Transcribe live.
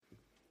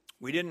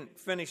We didn't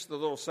finish the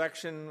little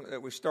section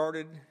that we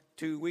started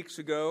 2 weeks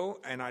ago,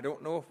 and I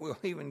don't know if we'll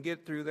even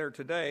get through there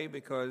today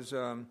because,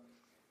 I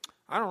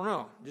don't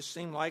know. It just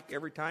seemed like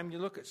every time you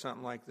look at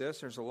something like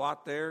this, there's a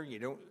lot there. You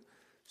don't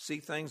see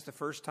things the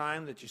first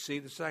time that you see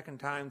the second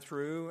time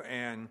through,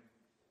 and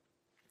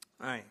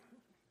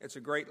it's a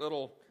great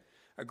little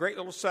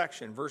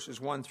section, verses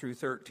 1 through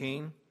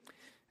 13,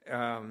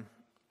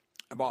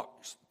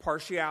 about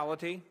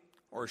partiality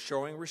or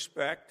showing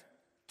respect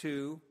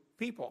to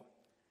people.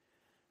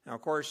 Now,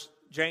 of course,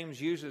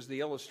 James uses the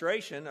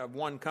illustration of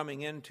one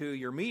coming into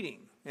your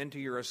meeting, into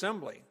your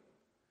assembly,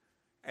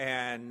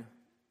 and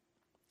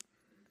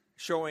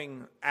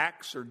showing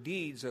acts or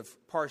deeds of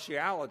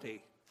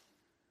partiality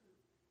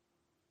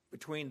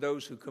between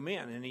those who come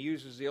in. And he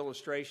uses the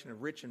illustration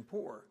of rich and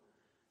poor.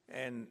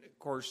 And, of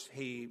course,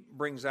 he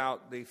brings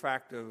out the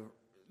fact of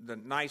the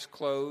nice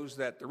clothes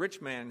that the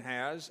rich man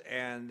has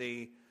and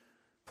the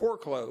poor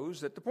clothes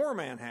that the poor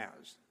man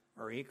has.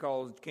 Or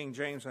King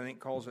James, I think,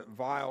 calls it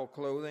vile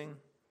clothing,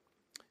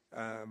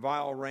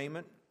 vile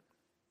raiment,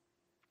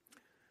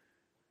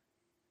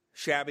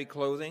 shabby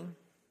clothing.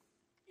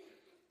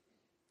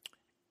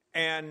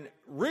 And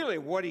really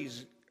what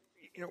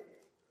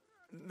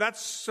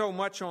that's so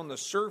much on the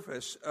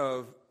surface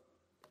of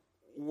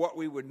what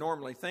we would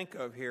normally think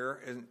of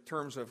here in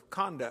terms of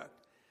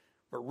conduct.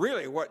 But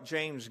really what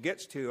James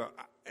gets to,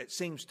 it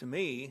seems to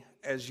me,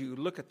 as you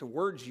look at the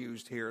words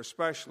used here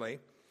especially,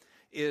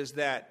 is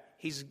that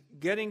he's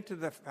getting to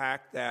the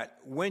fact that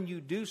when you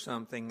do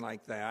something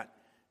like that,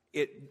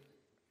 it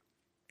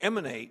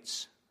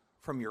emanates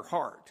from your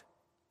heart.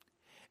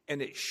 And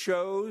it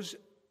shows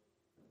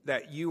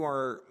that you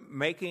are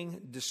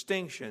making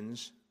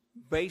distinctions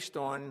based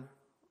on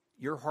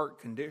your heart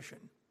condition.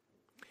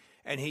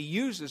 And he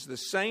uses the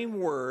same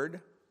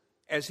word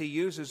as he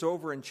uses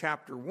over in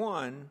chapter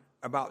 1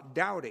 about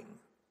doubting.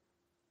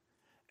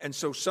 And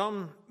so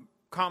some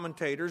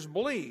commentators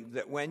believe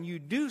that when you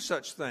do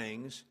such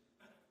things,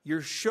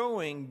 you're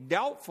showing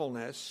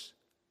doubtfulness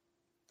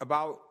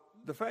about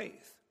the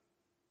faith.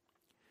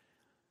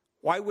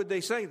 Why would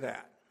they say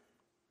that?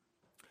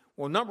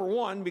 Well, number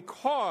one,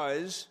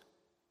 because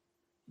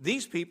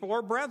these people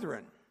are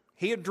brethren.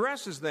 He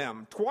addresses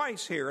them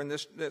twice here in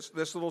this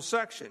little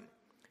section.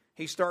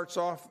 He starts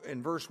off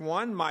in verse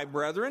 1, my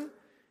brethren,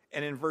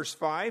 and in verse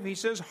 5 he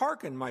says,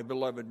 hearken, my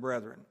beloved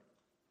brethren.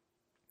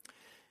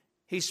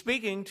 He's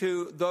speaking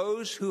to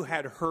those who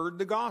had heard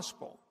the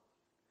gospel.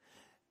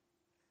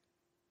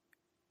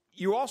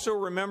 You also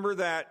remember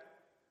that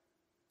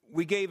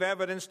we gave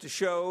evidence to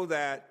show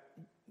that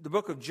the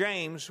book of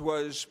James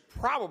was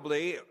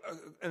probably,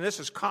 and this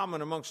is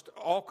common amongst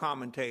all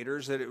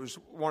commentators, that it was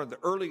one of the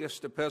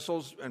earliest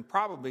epistles and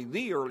probably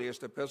the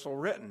earliest epistle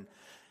written.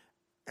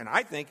 And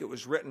I think it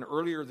was written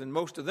earlier than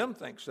most of them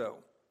think so.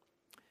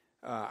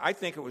 I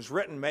think it was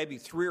written maybe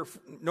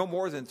no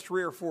more than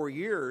 3 or 4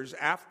 years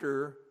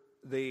after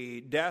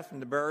the death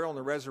and the burial and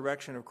the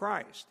resurrection of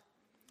Christ.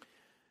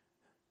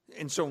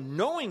 And so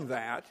knowing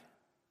that,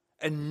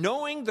 and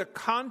knowing the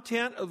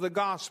content of the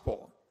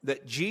gospel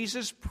that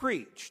Jesus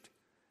preached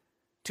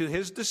to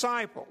his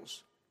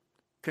disciples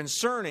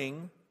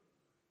concerning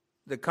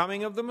the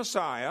coming of the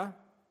Messiah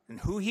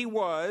and who he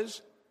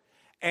was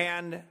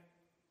and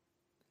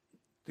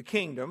the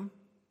kingdom,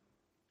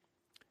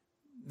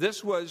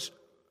 this was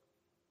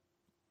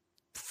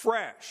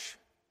fresh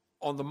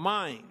on the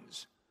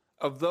minds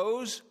of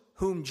those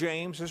whom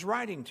James is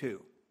writing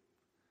to.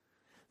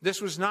 This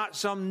was not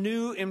some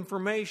new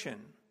information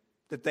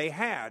that they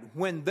had.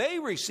 When they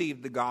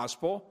received the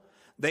gospel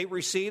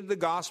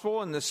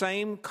in the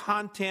same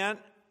content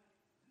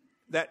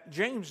that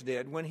James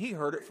did when he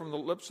heard it from the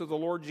lips of the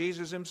Lord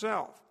Jesus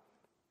himself.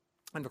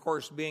 And of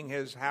course, being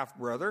his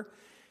half-brother,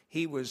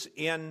 he was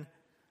in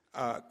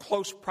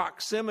close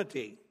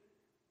proximity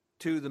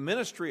to the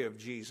ministry of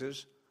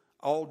Jesus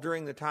all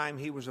during the time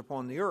he was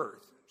upon the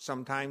earth.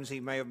 Sometimes he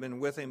may have been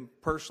with him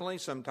personally,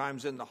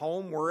 sometimes in the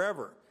home,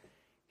 wherever.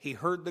 He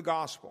heard the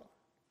gospel.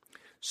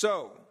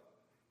 So,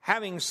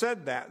 having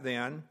said that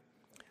then,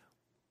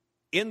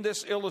 in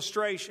this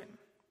illustration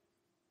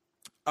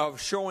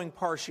of showing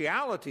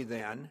partiality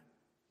then,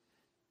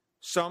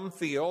 some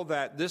feel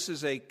that this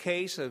is a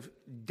case of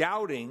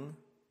doubting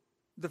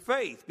the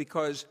faith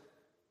because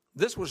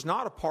this was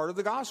not a part of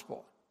the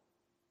gospel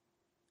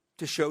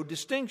to show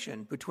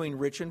distinction between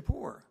rich and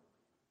poor.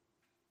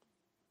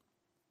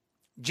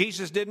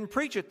 Jesus didn't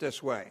preach it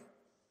this way.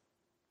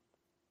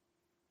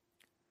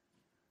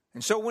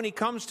 And so when he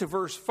comes to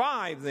verse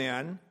 5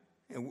 then,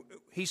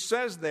 he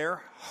says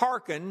there,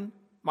 hearken,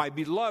 my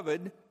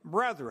beloved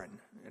brethren.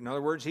 In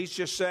other words, he's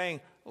just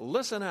saying,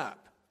 listen up,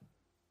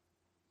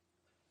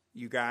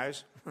 you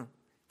guys. If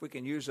we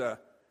can use a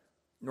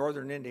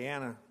northern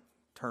Indiana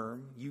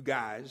term, you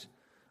guys.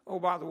 Oh,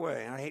 by the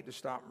way, I hate to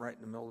stop right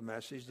in the middle of the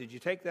message. Did you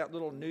take that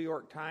little New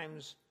York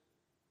Times,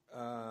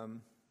 I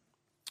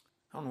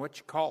don't know what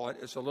you call it.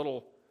 It's a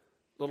little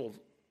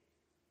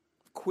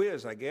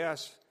quiz, I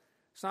guess.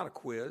 It's not a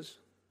quiz.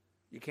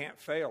 You can't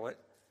fail it.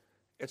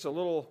 It's a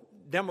little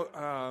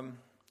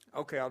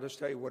Okay, I'll just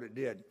tell you what it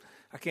did.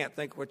 I can't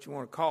think what you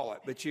want to call it,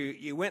 but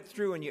you went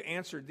through and you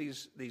answered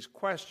these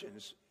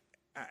questions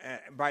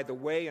by the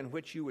way in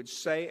which you would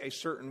say a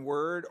certain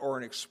word or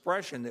an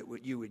expression that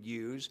you would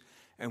use.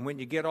 And when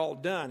you get all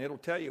done, it'll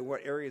tell you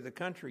what area of the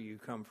country you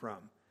come from.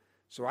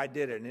 So I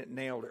did it, and it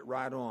nailed it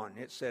right on.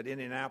 It said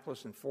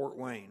Indianapolis and Fort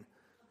Wayne.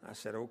 I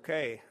said,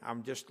 okay,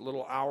 I'm just a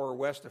little hour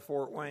west of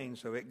Fort Wayne,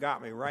 so it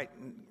got me right.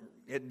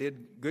 It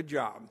did good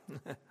job.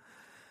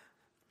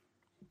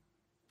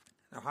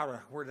 Now,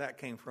 where that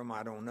came from,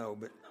 I don't know,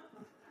 but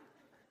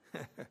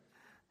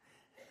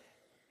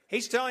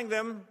he's telling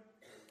them,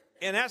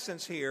 in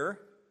essence here,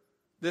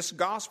 this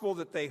gospel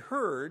that they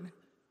heard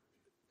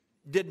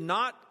did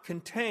not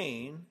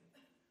contain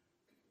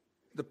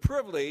the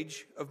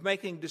privilege of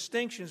making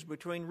distinctions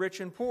between rich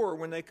and poor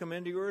when they come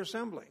into your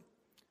assembly.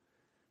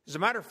 As a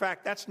matter of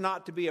fact, that's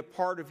not to be a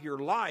part of your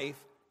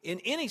life in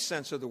any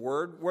sense of the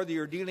word, whether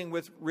you're dealing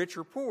with rich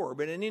or poor,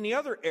 but in any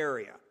other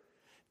area.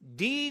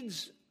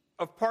 Deeds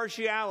of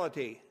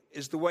partiality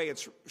is the way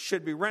it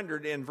should be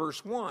rendered in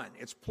verse 1.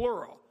 It's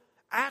plural.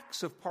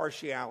 Acts of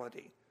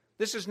partiality.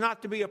 This is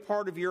not to be a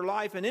part of your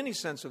life in any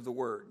sense of the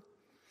word.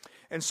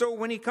 And so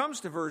when he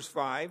comes to verse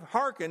 5,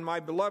 hearken, my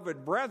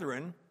beloved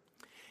brethren,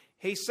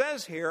 he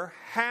says here,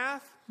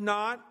 hath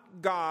not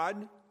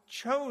God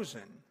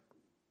chosen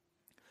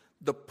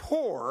the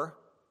poor,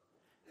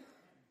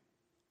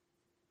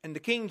 and the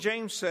King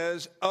James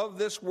says, of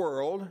this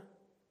world,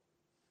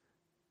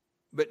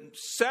 but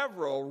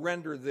several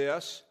render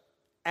this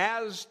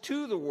as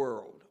to the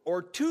world,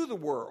 or to the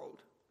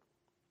world,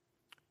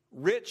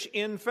 rich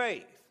in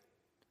faith.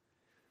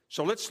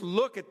 So let's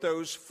look at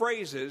those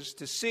phrases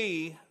to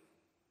see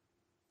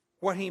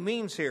what he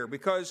means here,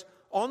 because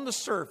on the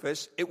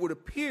surface, it would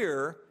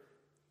appear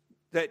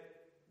that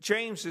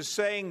James is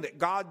saying that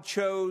God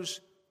chose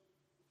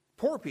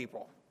poor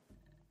people.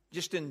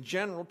 Just in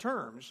general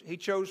terms, he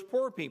chose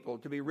poor people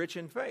to be rich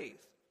in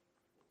faith.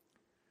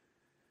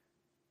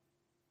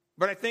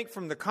 But I think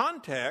from the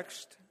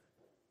context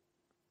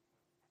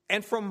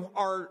and from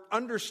our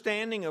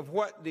understanding of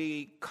what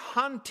the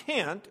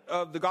content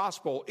of the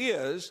gospel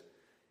is,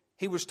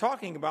 he was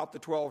talking about the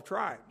 12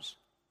 tribes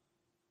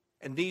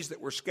and these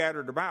that were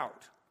scattered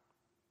about.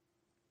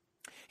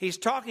 He's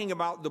talking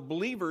about the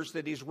believers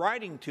that he's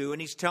writing to,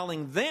 and he's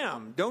telling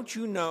them, don't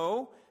you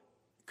know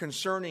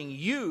concerning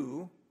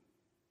you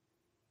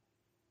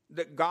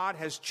that God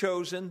has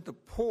chosen the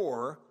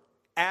poor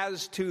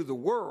as to the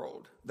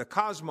world, the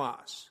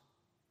cosmos,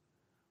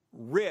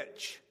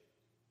 rich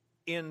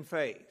in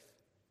faith.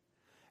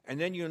 And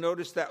then you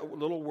notice that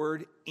little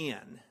word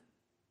in.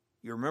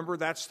 You remember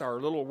that's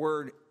our little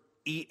word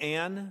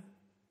en?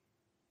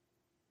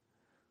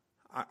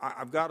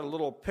 I've got a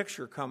little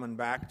picture coming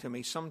back to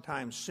me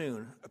sometime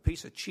soon, a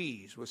piece of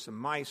cheese with some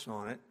mice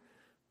on it.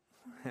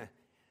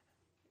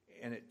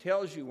 And it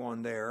tells you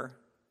on there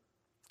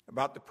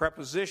about the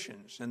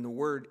prepositions and the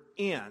word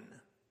in.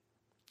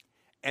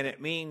 And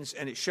it means,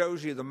 and it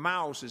shows you the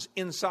mouse is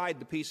inside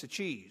the piece of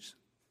cheese.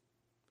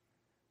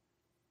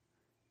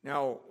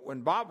 Now,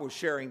 when Bob was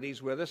sharing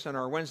these with us in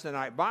our Wednesday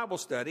night Bible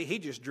study, he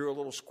just drew a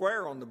little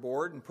square on the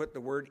board and put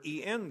the word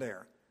en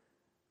there.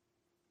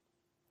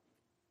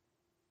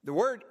 The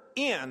word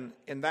in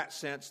that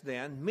sense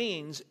then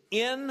means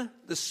in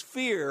the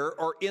sphere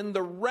or in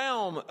the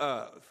realm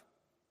of.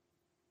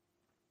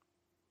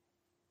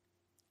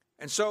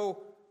 And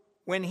so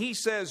when he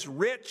says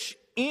rich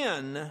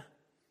in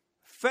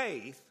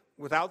faith,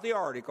 without the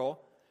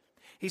article,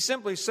 he's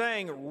simply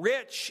saying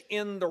rich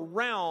in the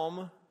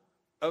realm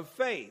of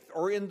faith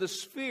or in the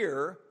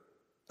sphere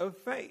of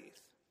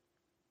faith.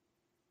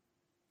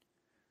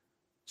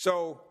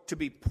 So to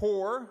be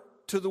poor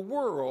to the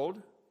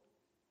world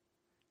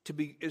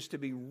is to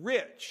be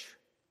rich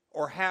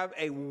or have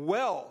a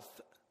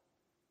wealth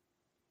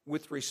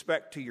with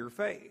respect to your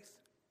faith.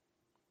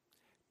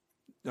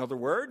 In other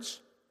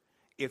words,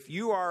 if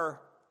you are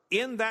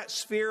in that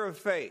sphere of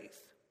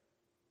faith,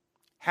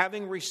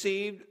 having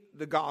received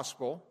the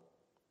gospel,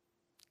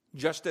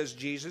 just as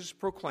Jesus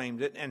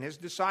proclaimed it and his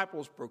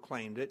disciples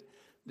proclaimed it,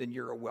 then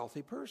you're a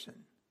wealthy person.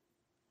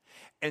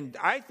 And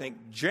I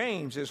think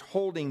James is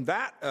holding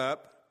that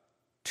up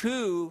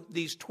to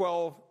these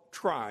 12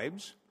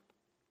 tribes,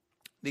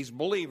 these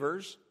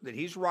believers that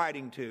he's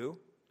writing to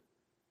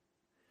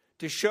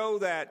show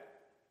that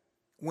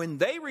when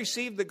they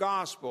received the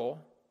gospel,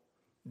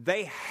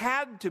 they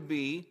had to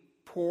be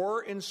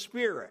poor in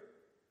spirit,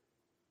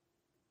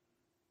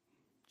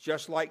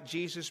 just like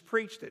Jesus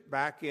preached it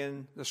back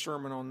in the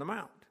Sermon on the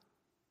Mount.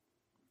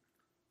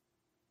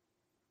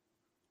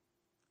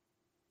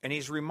 And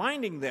he's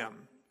reminding them,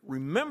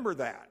 remember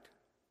that.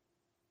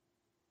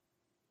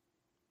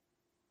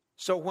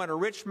 So when a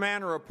rich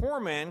man or a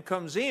poor man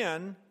comes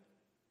in,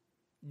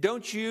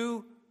 don't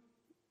you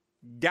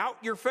doubt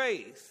your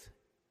faith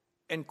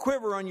and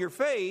quiver on your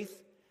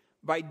faith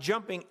by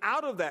jumping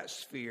out of that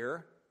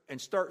sphere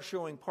and start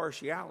showing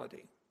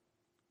partiality.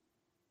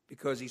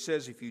 Because he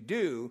says if you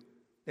do,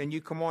 then you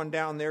come on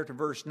down there to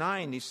verse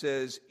 9, he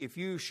says, if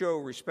you show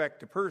respect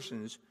to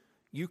persons,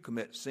 you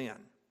commit sin.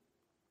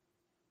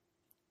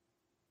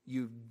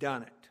 you've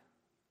done it.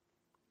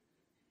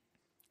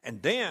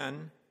 And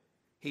then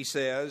he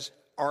says,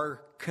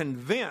 are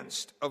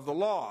convinced of the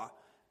law.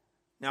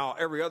 Now,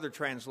 every other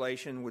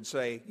translation would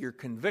say you're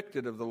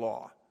convicted of the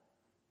law.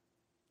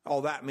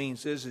 All that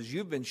means is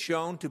you've been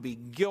shown to be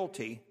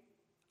guilty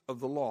of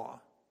the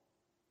law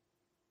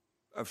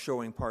of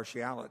showing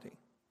partiality.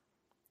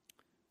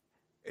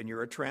 And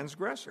you're a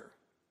transgressor.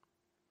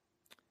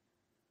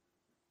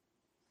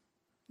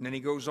 And then he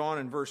goes on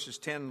in verses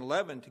 10 and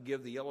 11 to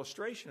give the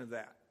illustration of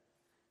that,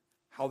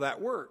 how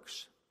that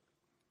works.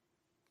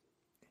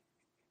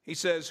 He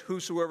says,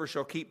 whosoever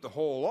shall keep the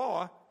whole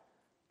law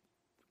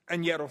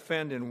and yet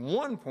offend in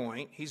one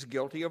point, he's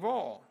guilty of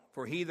all.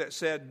 For he that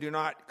said, do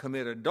not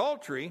commit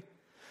adultery,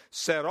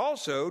 said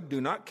also,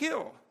 do not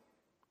kill.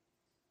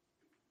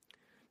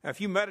 Now,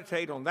 if you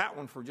meditate on that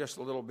one for just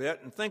a little bit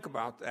and think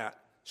about that,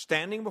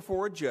 standing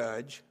before a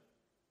judge,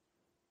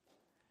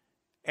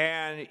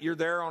 and you're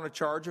there on a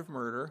charge of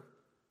murder,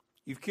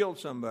 you've killed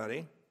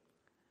somebody,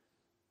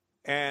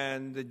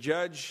 and the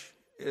judge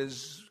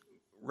is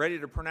ready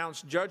to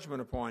pronounce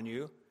judgment upon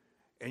you,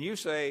 and you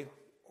say,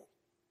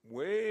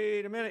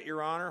 wait a minute,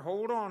 Your Honor,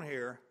 hold on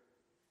here.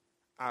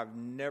 I've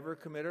never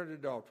committed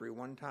adultery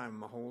one time in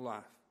my whole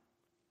life.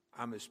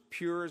 I'm as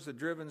pure as the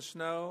driven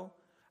snow.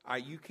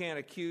 You can't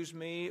accuse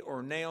me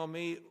or nail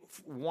me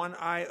one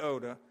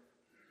iota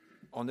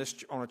on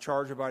a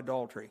charge of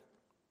adultery.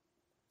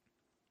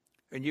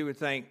 And you would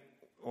think,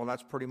 well,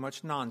 that's pretty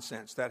much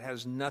nonsense. That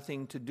has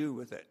nothing to do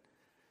with it.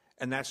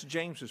 And that's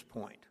James's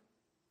point.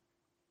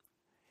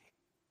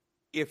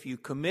 If you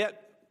commit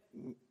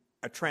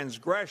a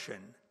transgression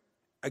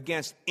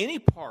against any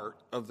part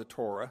of the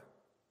Torah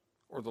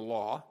or the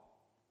law,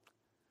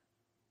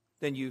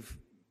 then you're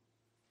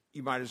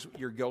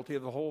guilty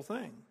of the whole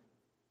thing.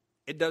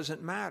 It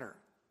doesn't matter.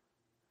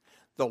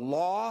 The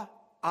law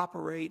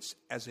operates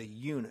as a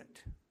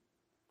unit.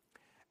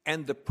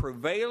 And the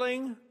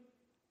prevailing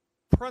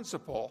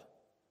principle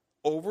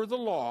over the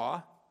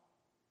law,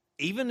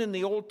 even in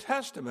the Old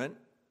Testament,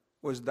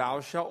 was thou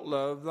shalt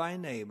love thy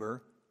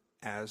neighbor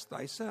as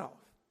thyself.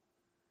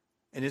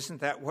 And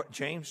isn't that what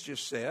James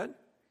just said?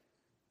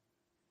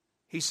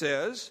 He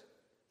says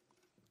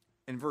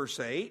in verse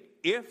 8,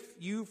 if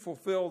you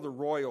fulfill the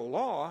royal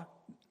law,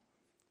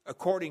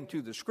 according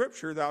to the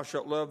scripture, thou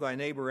shalt love thy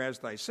neighbor as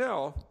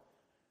thyself,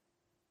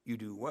 you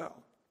do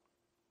well.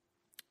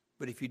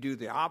 But if you do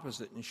the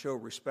opposite and show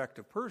respect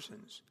of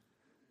persons,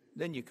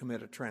 then you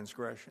commit a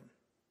transgression.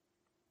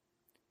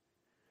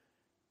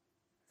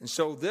 And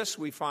so this,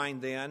 we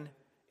find then,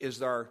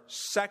 is our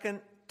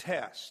second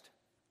test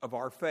of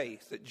our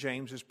faith that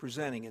James is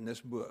presenting in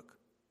this book,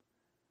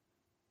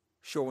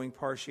 showing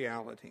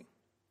partiality.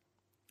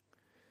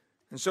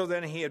 And so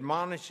then he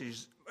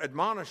admonishes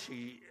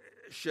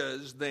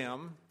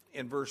them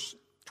in verse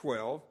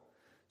 12,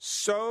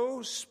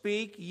 so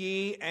speak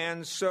ye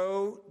and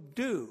so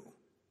do.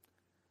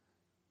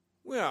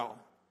 Well,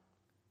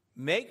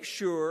 make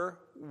sure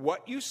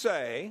what you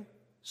say,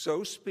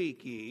 so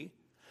speak ye,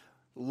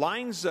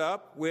 lines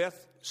up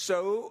with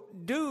so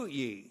do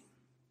ye.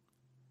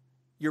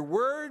 Your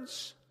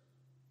words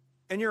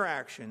and your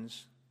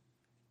actions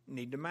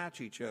need to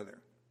match each other.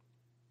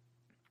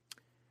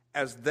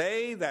 As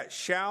they that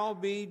shall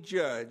be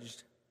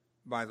judged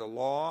by the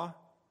law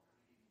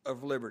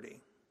of liberty.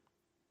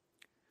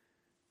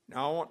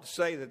 Now, I want to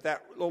say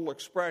that little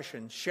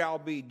expression, shall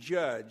be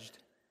judged,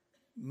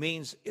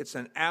 means it's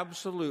an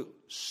absolute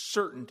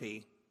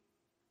certainty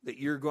that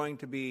you're going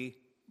to be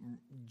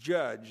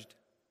judged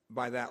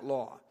by that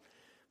law.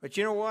 But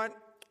you know what?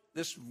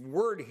 This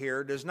word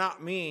here does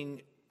not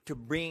mean to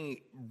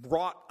be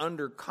brought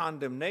under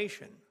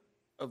condemnation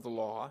of the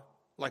law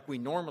like we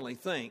normally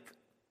think,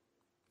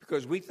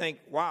 because we think,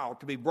 wow,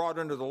 to be brought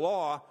under the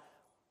law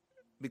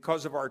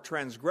because of our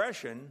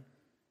transgression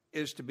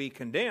is to be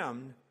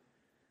condemned.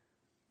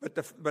 But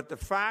the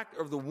fact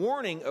of the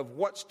warning of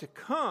what's to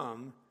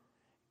come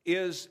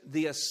is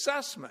the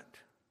assessment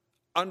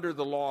under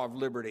the law of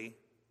liberty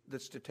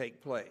that's to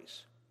take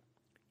place.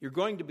 You're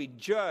going to be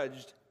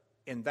judged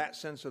in that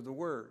sense of the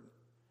word.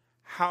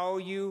 How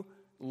you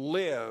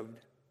lived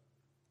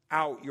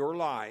out your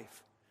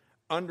life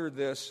under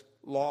this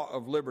law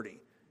of liberty.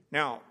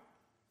 Now,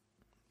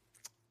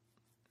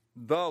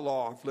 the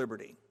law of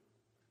liberty.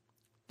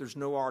 There's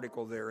no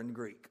article there in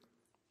Greek.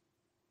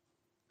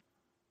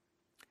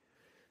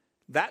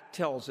 That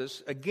tells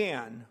us,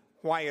 again,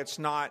 why it's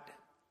not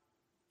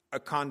a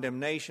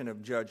condemnation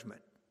of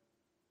judgment.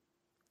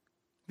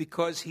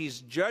 Because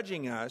he's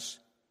judging us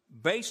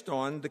based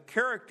on the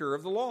character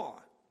of the law.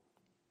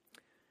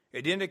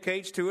 It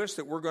indicates to us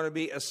that we're going to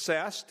be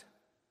assessed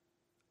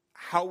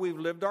how we've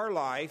lived our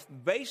life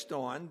based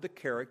on the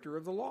character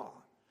of the law.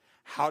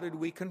 How did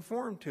we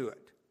conform to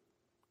it?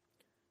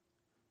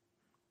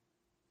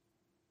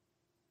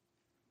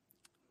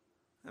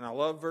 And I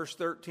love verse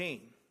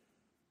 13.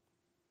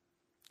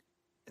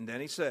 And then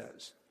he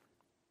says,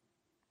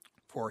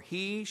 for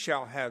he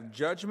shall have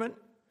judgment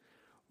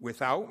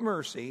without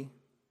mercy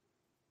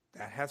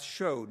that hath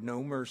showed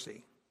no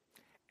mercy.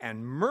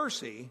 And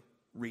mercy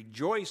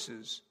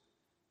rejoices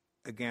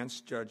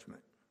against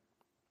judgment.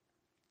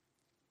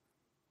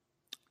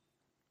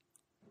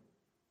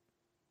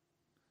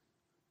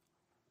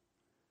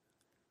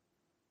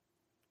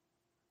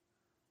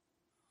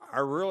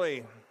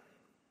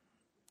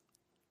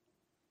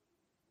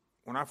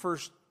 When I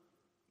first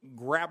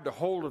grabbed a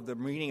hold of the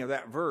meaning of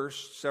that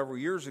verse several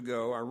years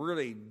ago, I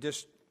really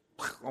just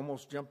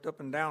almost jumped up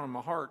and down in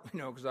my heart,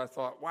 because I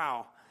thought,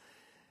 wow,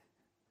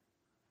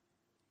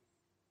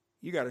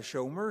 you got to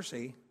show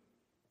mercy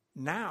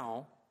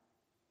now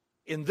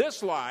in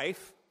this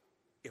life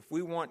if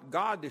we want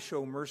God to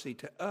show mercy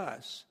to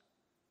us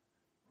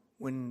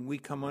when we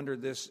come under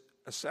this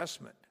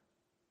assessment,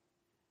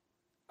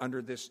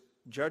 under this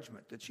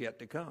judgment that's yet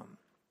to come.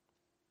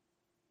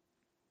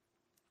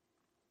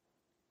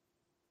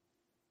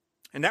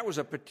 And that was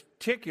a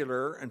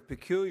particular and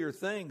peculiar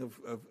thing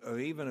of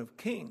even of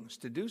kings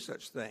to do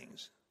such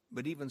things.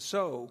 But even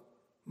so,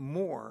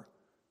 more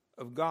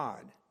of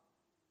God,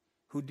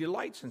 who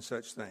delights in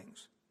such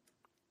things.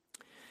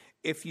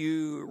 If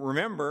you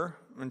remember,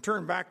 and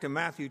turn back to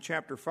Matthew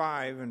chapter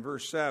 5 and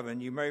verse 7,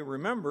 you may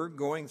remember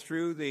going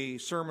through the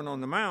Sermon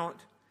on the Mount,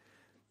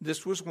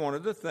 this was one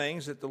of the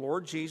things that the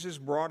Lord Jesus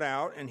brought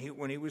out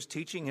when he was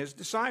teaching his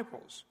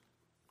disciples.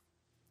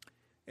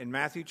 In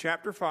Matthew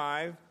chapter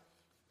 5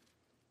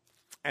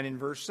 and in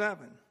verse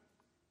 7.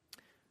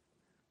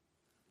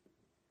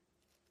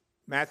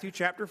 Matthew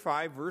chapter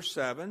 5 verse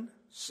 7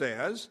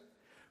 says,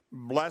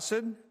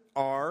 "Blessed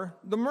are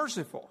the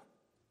merciful,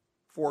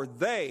 for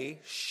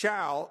they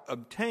shall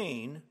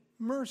obtain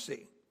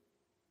mercy."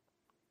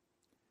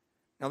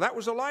 Now that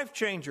was a life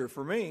changer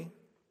for me.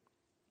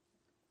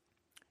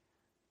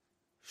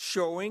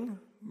 Showing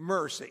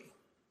mercy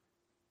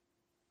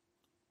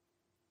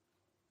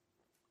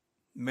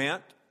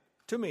meant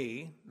to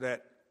me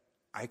that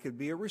I could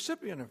be a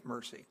recipient of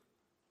mercy.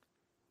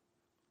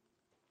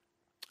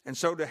 And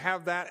so to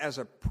have that as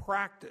a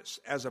practice,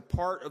 as a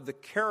part of the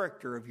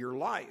character of your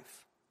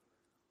life,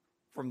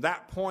 from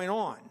that point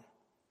on,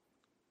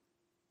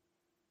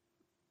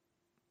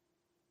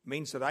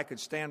 means that I could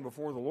stand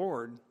before the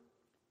Lord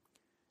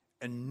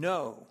and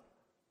know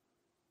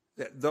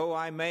that though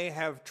I may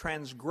have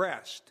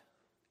transgressed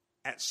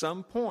at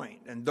some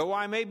point, and though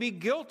I may be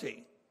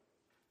guilty,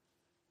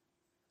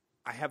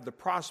 I have the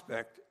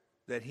prospect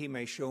that he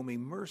may show me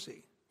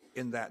mercy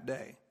in that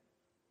day.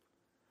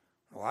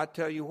 Well, I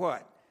tell you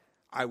what,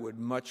 I would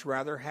much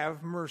rather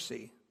have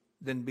mercy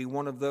than be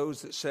one of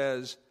those that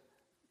says,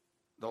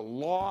 the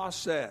law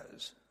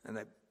says, and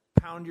they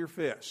pound your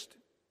fist,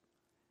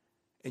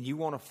 and you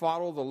want to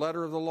follow the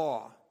letter of the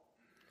law,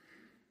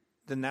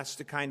 then that's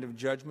the kind of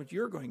judgment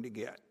you're going to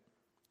get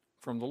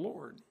from the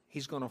Lord.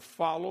 He's going to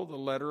follow the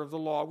letter of the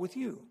law with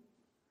you.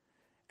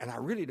 And I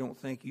really don't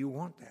think you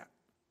want that.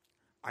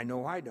 I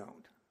know I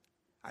don't.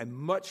 I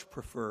much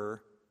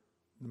prefer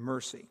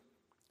mercy.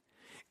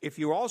 If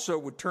you also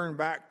would turn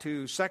back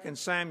to 2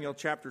 Samuel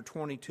chapter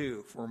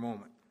 22 for a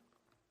moment.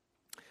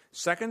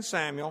 2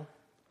 Samuel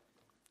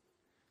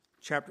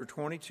chapter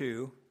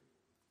 22.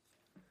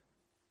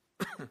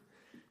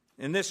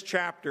 In this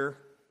chapter,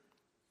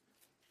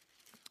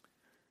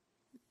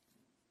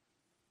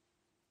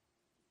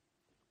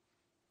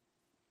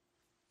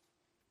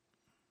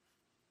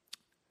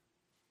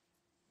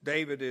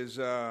 David is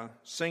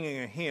singing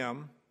a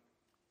hymn.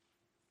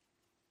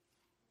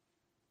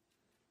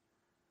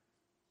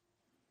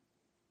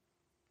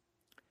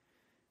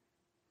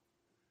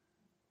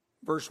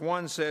 Verse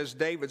 1 says,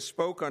 David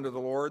spoke unto the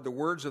Lord the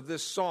words of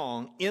this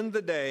song in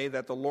the day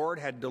that the Lord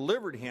had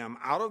delivered him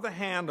out of the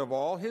hand of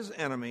all his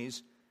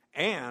enemies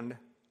and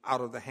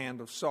out of the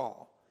hand of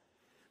Saul.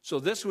 So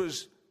this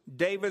was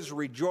David's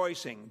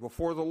rejoicing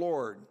before the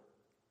Lord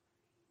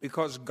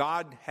because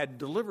God had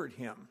delivered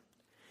him.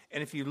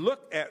 And if you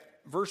look at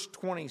verse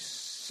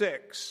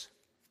 26,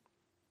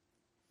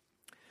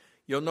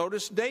 you'll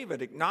notice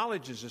David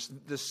acknowledges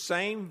the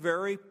same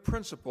very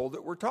principle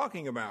that we're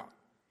talking about.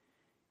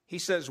 He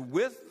says,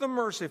 with the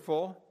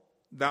merciful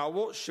thou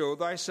wilt show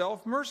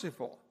thyself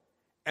merciful,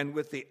 and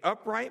with the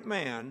upright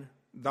man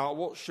thou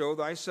wilt show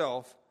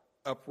thyself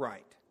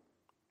upright.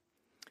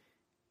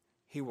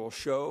 He will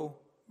show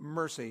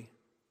mercy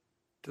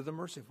to the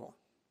merciful.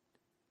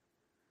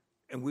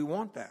 And we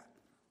want that.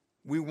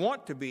 We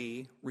want to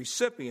be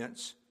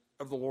recipients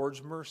of the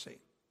Lord's mercy.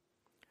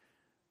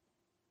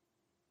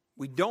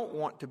 We don't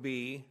want to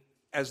be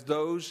as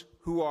those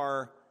who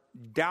are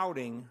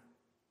doubting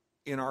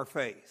in our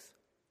faith.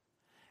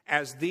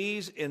 As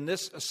these in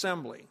this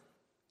assembly,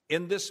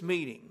 in this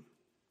meeting,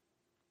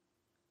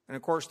 and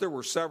of course there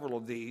were several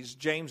of these.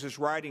 James is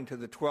writing to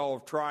the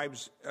 12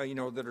 tribes,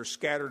 that are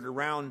scattered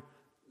around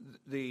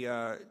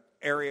the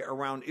area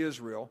around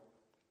Israel.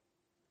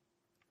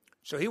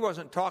 So he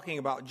wasn't talking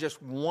about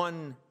just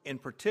one in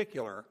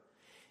particular.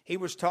 He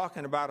was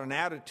talking about an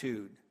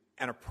attitude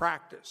and a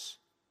practice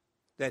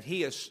that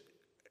he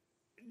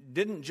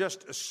didn't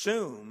just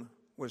assume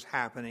was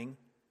happening,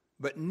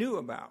 but knew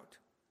about.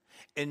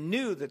 And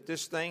knew that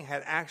this thing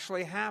had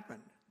actually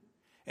happened.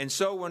 And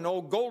so when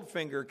old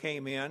Goldfinger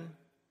came in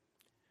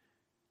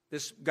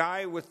this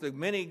guy with the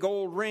many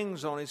gold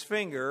rings on his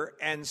finger,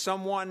 and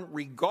someone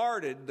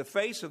regarded the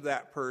face of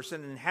that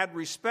person and had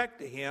respect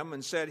to him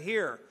and said,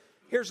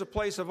 here's a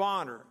place of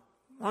honor.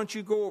 Why don't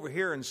you go over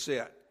here and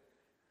sit?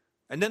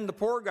 And then the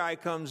poor guy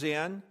comes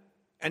in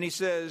and he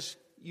says,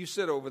 you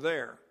sit over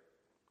there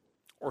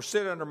or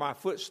sit under my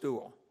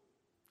footstool.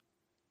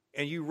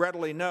 And you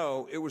readily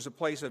know it was a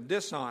place of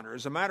dishonor.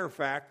 As a matter of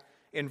fact,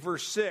 in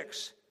verse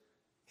 6,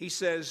 he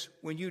says,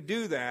 when you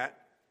do that,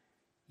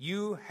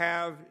 you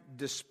have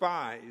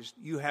despised,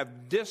 you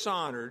have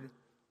dishonored,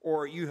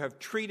 or you have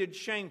treated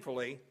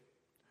shamefully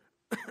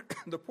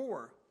the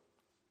poor.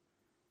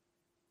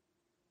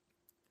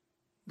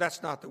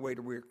 That's not the way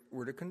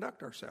we're to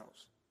conduct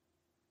ourselves.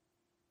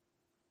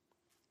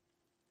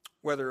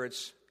 Whether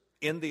it's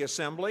in the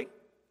assembly,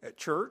 at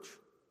church,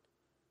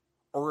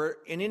 or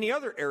in any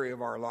other area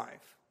of our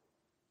life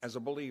as a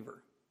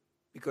believer.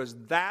 Because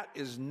that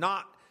is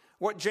not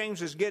what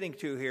James is getting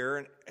to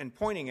here and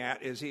pointing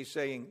at, is he's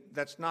saying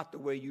that's not the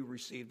way you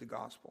receive the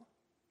gospel.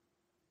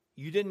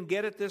 You didn't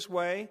get it this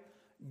way,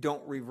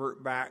 don't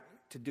revert back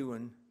to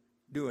doing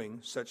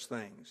such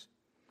things.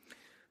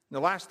 And the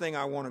last thing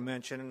I want to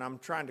mention, and I'm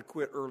trying to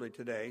quit early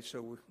today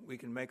so we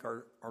can make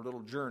our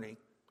little journey.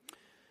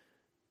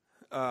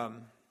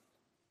 The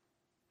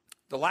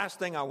last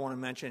thing I want to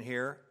mention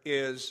here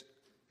is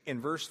in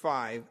verse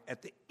 5,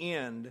 at the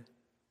end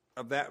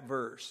of that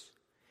verse.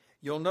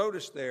 You'll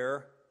notice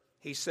there,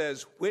 he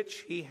says,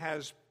 which he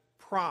has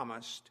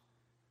promised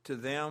to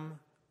them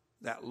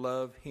that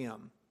love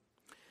him.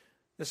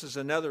 This is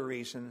another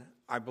reason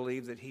I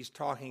believe that he's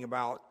talking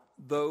about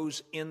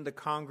those in the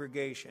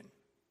congregation.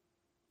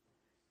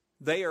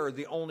 They are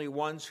the only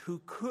ones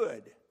who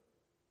could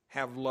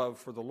have love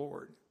for the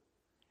Lord.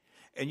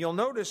 And you'll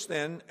notice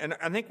then, and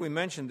I think we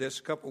mentioned this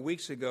a couple of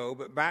weeks ago,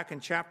 but back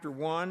in chapter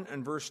 1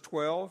 and verse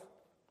 12,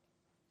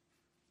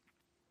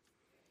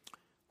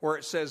 where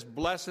it says,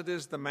 blessed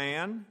is the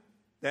man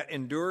that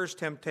endures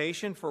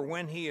temptation, for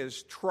when he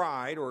is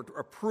tried or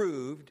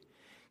approved,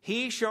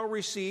 he shall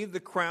receive the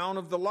crown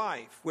of the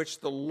life, which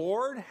the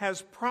Lord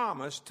has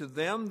promised to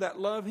them that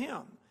love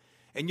him.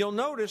 And you'll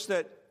notice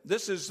that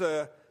this is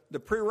the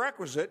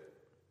prerequisite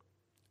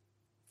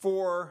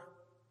for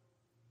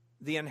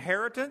the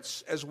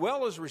inheritance as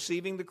well as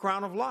receiving the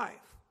crown of life.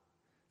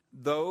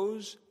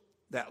 Those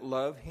that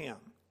love him.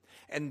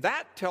 And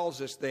that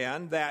tells us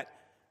then that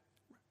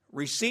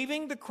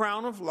receiving the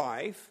crown of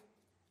life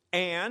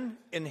and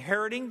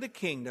inheriting the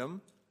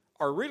kingdom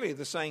are really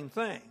the same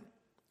thing.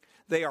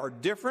 They are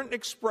different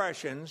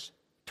expressions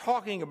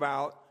talking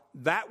about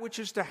that which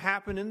is to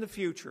happen in the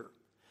future.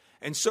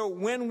 And so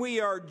when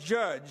we are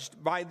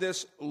judged by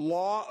this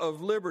law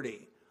of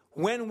liberty,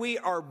 when we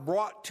are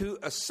brought to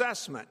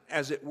assessment,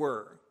 as it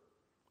were,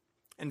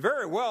 and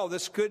very well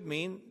this could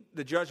mean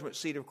the judgment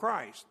seat of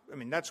Christ. I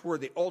mean, that's where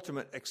the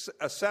ultimate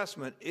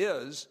assessment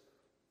is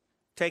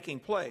taking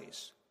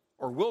place,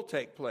 or will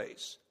take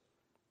place.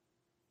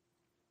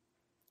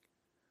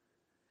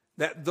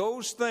 That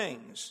those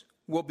things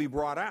will be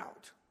brought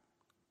out.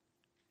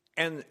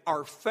 And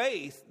our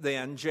faith,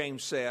 then,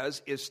 James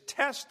says, is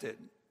tested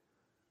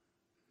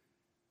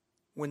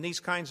when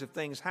these kinds of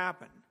things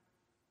happen.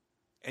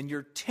 And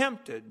you're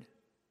tempted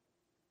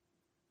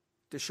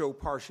to show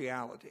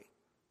partiality.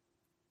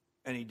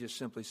 And he just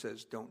simply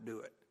says, don't do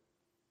it.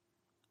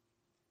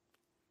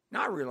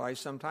 Now I realize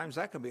sometimes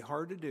that can be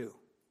hard to do.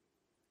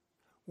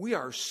 We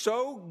are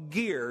so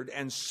geared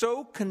and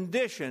so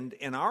conditioned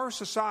in our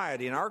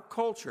society, in our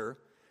culture,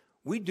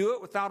 we do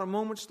it without a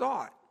moment's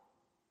thought.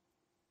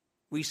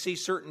 We see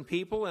certain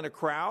people in a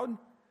crowd.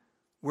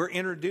 We're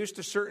introduced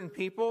to certain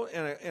people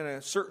in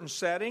a certain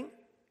setting,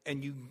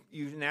 and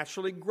you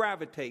naturally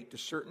gravitate to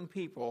certain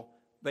people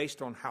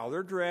based on how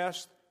they're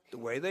dressed, the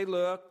way they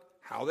look,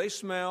 how they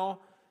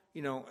smell,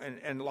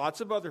 and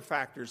lots of other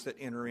factors that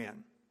enter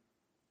in.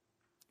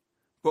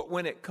 But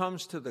when it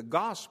comes to the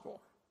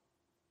gospel,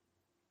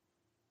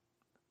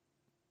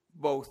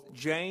 both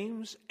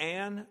James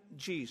and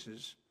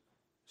Jesus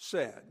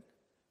said,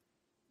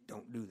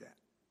 don't do that.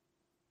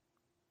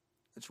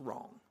 It's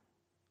wrong.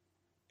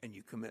 And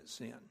you commit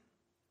sin.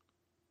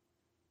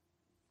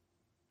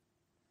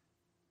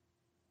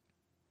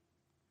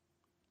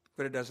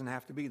 But it doesn't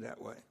have to be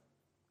that way.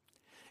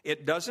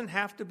 It doesn't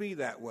have to be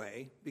that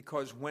way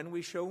because when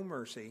we show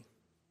mercy,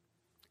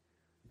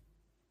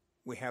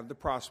 we have the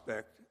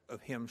prospect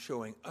of him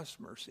showing us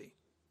mercy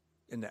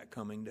in that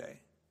coming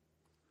day.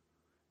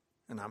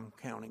 And I'm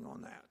counting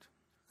on that.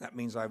 That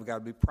means I've got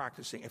to be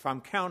practicing. If I'm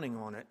counting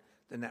on it,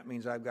 then that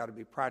means I've got to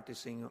be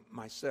practicing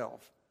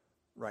myself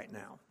right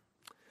now.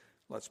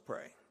 Let's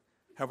pray.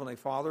 Heavenly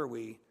Father,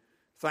 we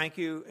thank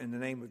you in the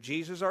name of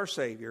Jesus, our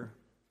Savior,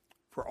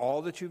 for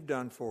all that you've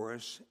done for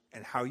us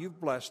and how you've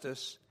blessed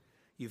us.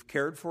 You've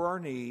cared for our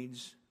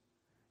needs.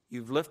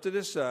 You've lifted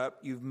us up.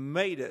 You've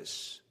made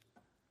us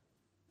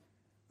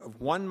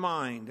of one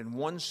mind and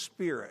one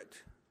spirit.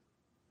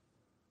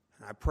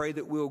 And I pray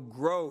that we'll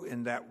grow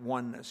in that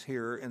oneness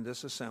here in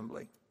this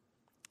assembly.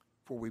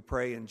 For we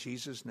pray in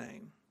Jesus'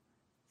 name.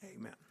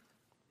 Amen.